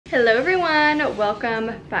Hello everyone,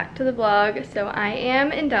 welcome back to the vlog. So I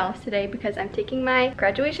am in Dallas today because I'm taking my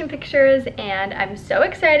graduation pictures and I'm so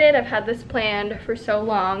excited. I've had this planned for so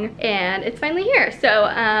long and it's finally here. So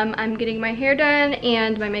I'm getting my hair done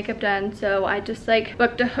and my makeup done. So I just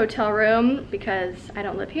booked a hotel room because I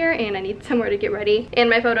don't live here and I need somewhere to get ready. And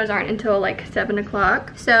my photos aren't until like 7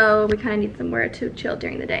 o'clock. So we kind of need somewhere to chill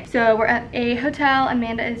during the day. So we're at a hotel.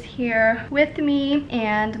 Amanda is here with me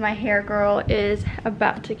and my hair girl is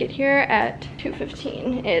about to get here at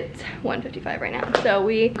 2:15. It's 1:55 right now. So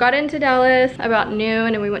we got into Dallas about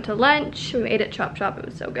noon and we went to lunch. We ate at Chop Chop. It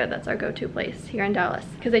was so good. That's our go-to place here in Dallas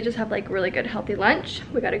because they just have like really good healthy lunch.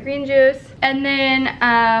 We got a green juice and then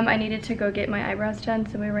I needed to go get my eyebrows done,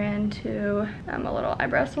 so we ran to a little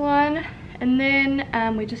eyebrow salon. And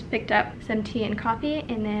then we just picked up some tea and coffee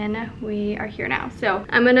and then we are here now. So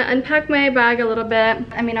I'm gonna unpack my bag a little bit.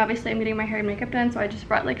 I mean, obviously I'm getting my hair and makeup done, so I just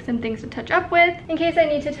brought like some things to touch up with in case I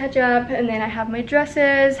need to touch up. And then I have my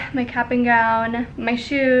dresses, my cap and gown, my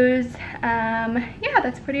shoes. Yeah,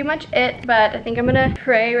 that's pretty much it. But I think I'm gonna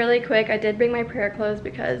pray really quick. I did bring my prayer clothes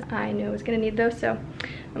because I knew I was gonna need those. So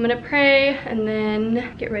I'm gonna pray and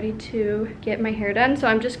then get ready to get my hair done. So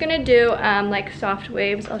I'm just gonna do like soft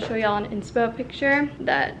waves. I'll show y'all an inspo picture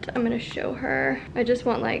that I'm gonna show her. I just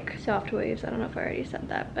want like soft waves. I don't know if I already said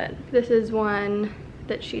that, but this is one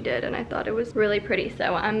that she did and I thought it was really pretty.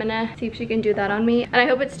 So I'm gonna see if she can do that on me. And I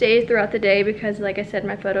hope it stays throughout the day because like I said,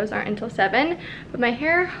 my photos aren't until 7, but my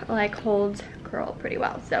hair like holds curl pretty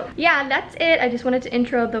well. So yeah, that's it. I just wanted to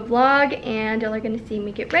intro the vlog and y'all are gonna see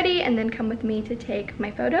me get ready and then come with me to take my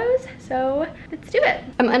photos. So let's do it.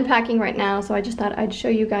 I'm unpacking right now, so I just thought I'd show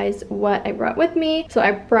you guys what I brought with me. So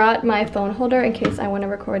I brought my phone holder in case I want to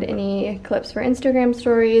record any clips for Instagram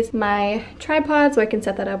stories, my tripod so I can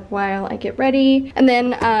set that up while I get ready, and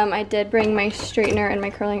then I did bring my straightener and my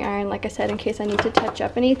curling iron, like I said, in case I need to touch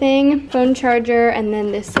up anything, phone charger, and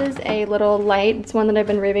then this is a little light. It's one that I've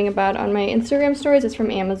been raving about on my Instagram stories. It's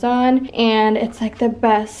from Amazon and it's like the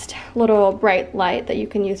best little bright light that you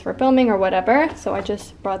can use for filming or whatever. So I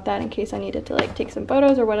just brought that in case I needed to like take some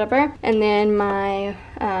photos or whatever. And then my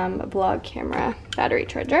vlog camera battery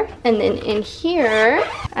charger. And then in here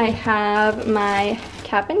I have my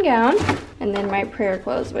cap and gown and then my prayer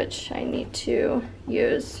clothes, which I need to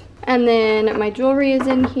use. And then my jewelry is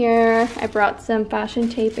in here. I brought some fashion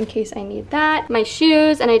tape in case I need that. My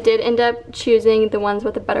shoes, and I did end up choosing the ones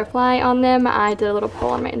with the butterfly on them. I did a little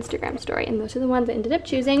poll on my Instagram story and those are the ones I ended up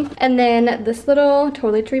choosing. And then this little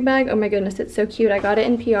toiletry bag, oh my goodness, it's so cute. I got it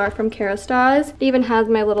in PR from Kerastase. It even has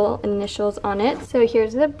my little initials on it. So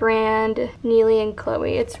here's the brand, Neely and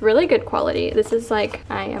Chloe. It's really good quality. This is like,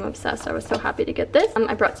 I am obsessed. I was so happy to get this.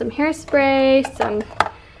 I brought some hairspray, some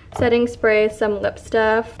setting spray, some lip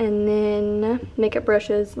stuff, and then makeup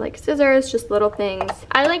brushes, like scissors, just little things.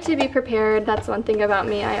 I like to be prepared. That's one thing about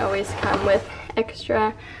me. I always come with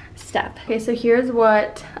extra stuff. Okay, so here's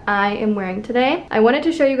what I am wearing today. I wanted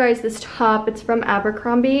to show you guys this top. It's from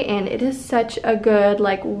Abercrombie and it is such a good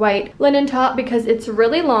like white linen top because it's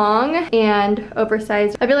really long and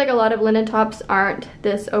oversized. I feel like a lot of linen tops aren't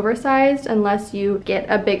this oversized unless you get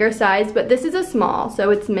a bigger size, but this is a small, so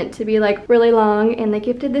it's meant to be like really long, and they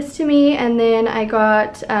gifted this to me. And then I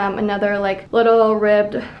got another like little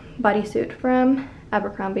ribbed bodysuit from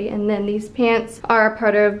Abercrombie, and then these pants are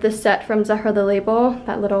part of the set from Zahra the Label,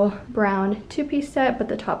 that little brown two-piece set, but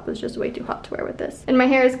the top was just way too hot to wear with this. And my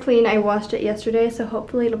hair is clean. I washed it yesterday, so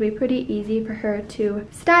hopefully it'll be pretty easy for her to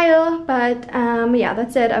style. But yeah,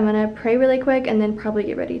 that's it. I'm gonna pray really quick and then probably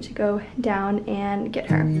get ready to go down and get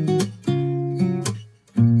her.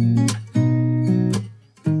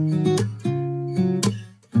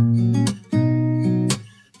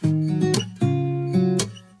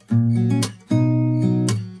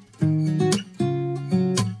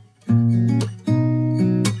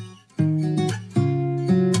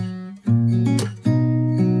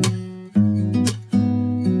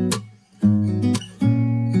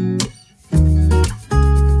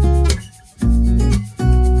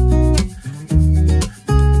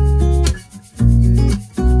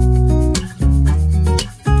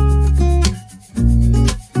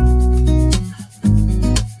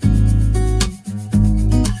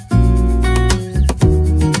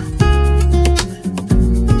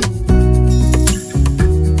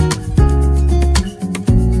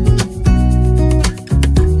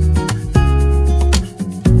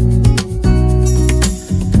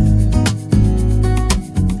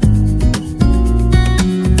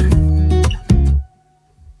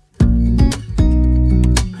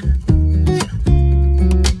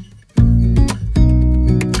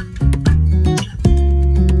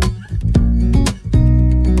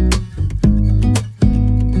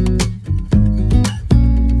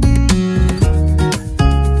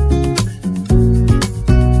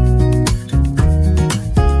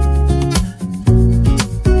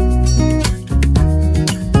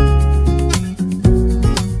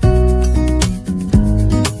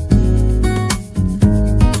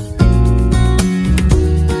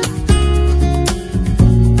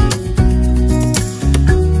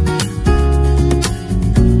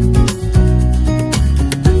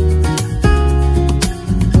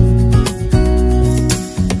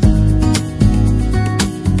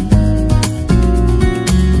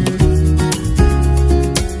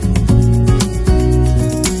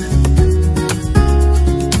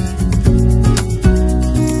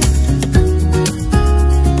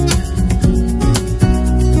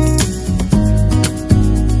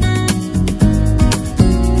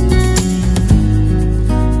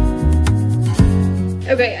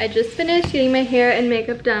 just finished getting my hair and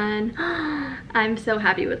makeup done. I'm so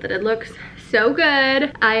happy with it. It looks so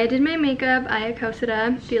good. I did my makeup. Aya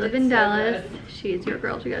Kosada. She lives in Dallas. She's your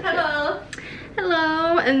girl to go to. Hello.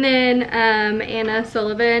 Hello. And then Anna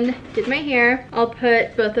Sullivan did my hair. I'll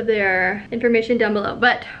put both of their information down below.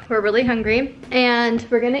 But we're really hungry and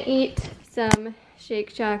we're gonna eat some Shake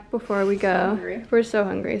Shack before we go. We're so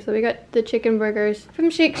hungry. So we got the chicken burgers from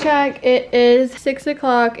Shake Shack. It is 6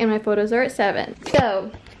 o'clock and my photos are at 7.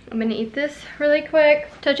 So I'm gonna eat this really quick,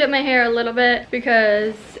 touch up my hair a little bit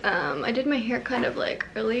because I did my hair kind of like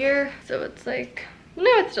earlier. So it's like, no,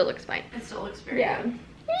 it still looks fine. It still looks very good.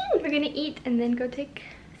 We're gonna eat and then go take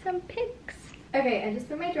some pics. Okay, I just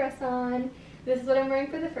put my dress on. This is what I'm wearing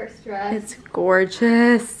for the first dress. It's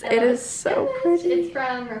gorgeous. It is so pretty. It's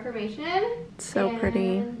from Reformation. It's so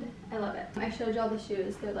pretty. I love it. I showed y'all the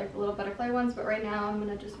shoes. They're like the little butterfly ones, but right now I'm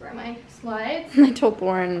gonna just wear my slides. I told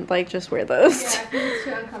Lauren, like, just wear those. Yeah, because it's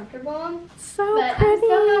too uncomfortable. So but pretty. I'm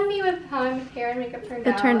so happy with how my hair and makeup turned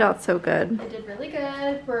out. It turned out so good. I did really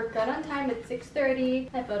good. We're good on time. It's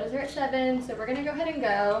 6:30. My photos are at 7, so we're gonna go ahead and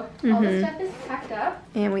go. All the stuff is packed up.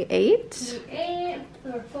 And we ate. We ate.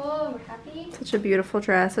 We're full. We're happy. Such a beautiful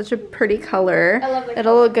dress. Such a pretty color. I love the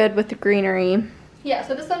It'll color. look good with the greenery. Yeah,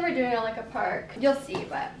 so this one we're doing at like a park. You'll see,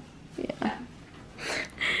 but yeah.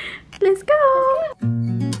 Let's go.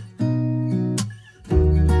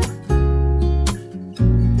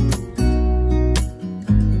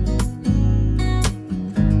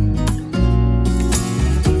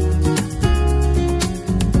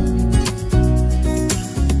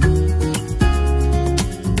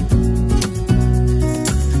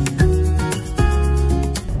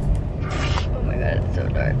 oh my god, it's so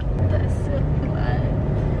dark. That's so flat.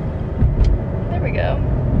 There we go.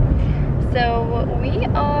 So we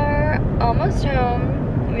are almost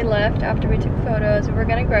home. We left after we took photos. We were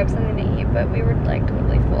gonna grab something to eat, but we were like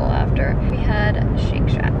totally full after. We had Shake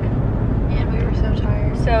Shack. And we were so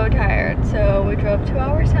tired. So tired. So we drove 2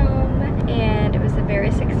 hours home and it was a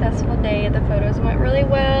very successful day. The photos went really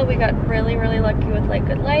well. We got really lucky with like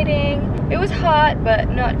good lighting. It was hot, but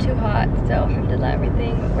not too hot. So alhamdulillah,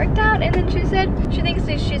 everything worked out. And then she said she thinks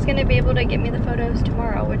that she's gonna be able to get me the photos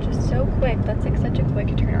tomorrow, which is so quick. That's like such a quick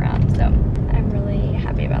turnaround. So I'm really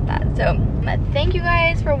happy about that. So thank you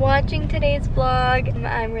guys for watching today's vlog.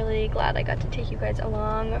 I'm really glad I got to take you guys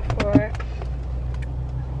along for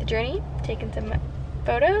the journey, taking some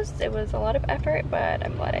photos. It was a lot of effort, but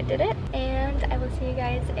I'm glad I did it. And I will see you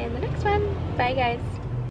guys in the next one. Bye guys.